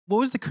What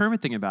was the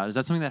Kermit thing about? Is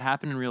that something that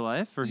happened in real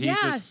life, or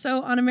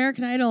So on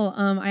American Idol,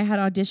 I had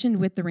auditioned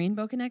with the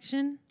Rainbow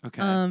Connection.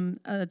 Okay.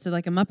 It's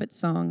like a Muppet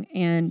song,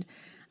 and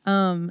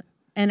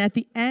at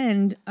the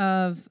end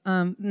of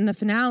in the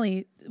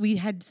finale, we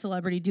had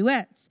celebrity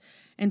duets.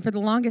 And for the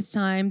longest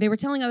time, they were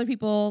telling other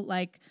people,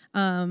 like,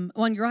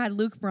 one girl had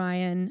Luke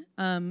Bryan,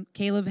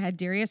 Caleb had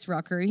Darius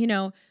Rucker, you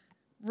know,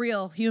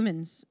 real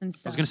humans and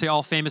stuff. I was going to say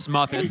all famous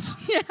Muppets.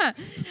 Yeah.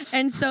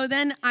 And so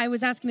then I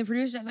was asking the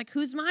producers, I was like,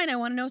 who's mine? I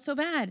want to know so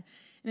bad. And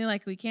they're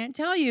like, we can't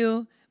tell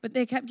you. But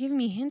they kept giving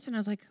me hints, and I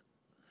was like,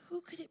 who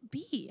could it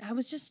be? I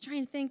was just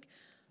trying to think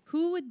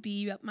who would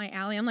be up my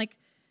alley. I'm like,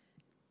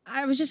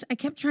 I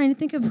kept trying to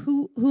think of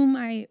who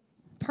my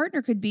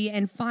partner could be,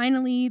 and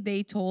finally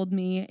they told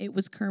me it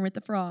was Kermit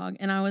the Frog,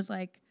 and I was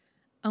like,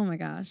 oh my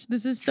gosh,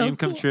 this is so Dream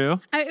cool. come true.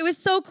 It was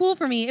so cool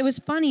for me. It was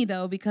funny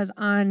though, because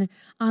online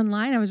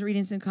I was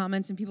reading some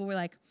comments and people were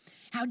like,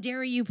 how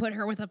dare you put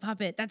her with a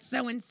puppet? That's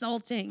so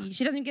insulting.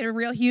 She doesn't get a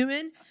real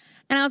human.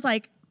 And I was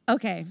like,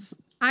 okay,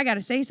 I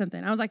gotta say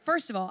something. I was like,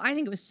 first of all, I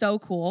think it was so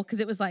cool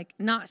because it was like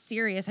not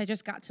serious. I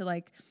just got to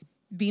like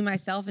be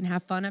myself and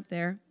have fun up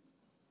there.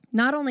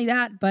 Not only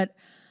that, but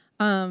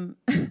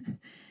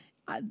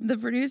the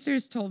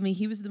producers told me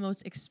he was the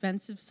most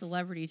expensive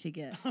celebrity to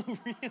get. Oh,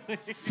 really?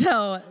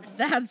 So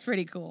that's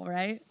pretty cool,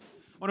 right?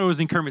 When it was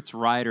in Kermit's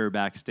rider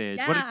backstage.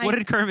 Yeah, What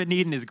did Kermit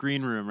need in his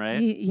green room, right?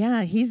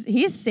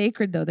 He's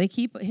sacred though. They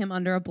keep him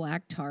under a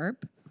black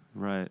tarp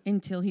Right.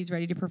 until he's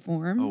ready to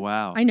perform. Oh,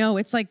 wow. I know,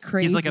 it's like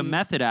crazy. He's like a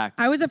method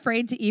actor. I was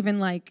afraid to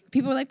even like,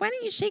 people were like, why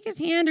didn't you shake his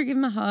hand or give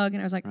him a hug?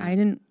 And I was like, I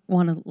didn't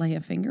want to lay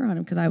a finger on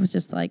him because I was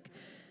just like,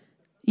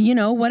 you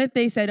know, what if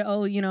they said,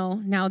 oh, you know,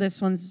 now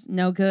this one's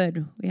no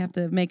good. We have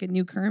to make a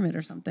new Kermit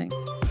or something.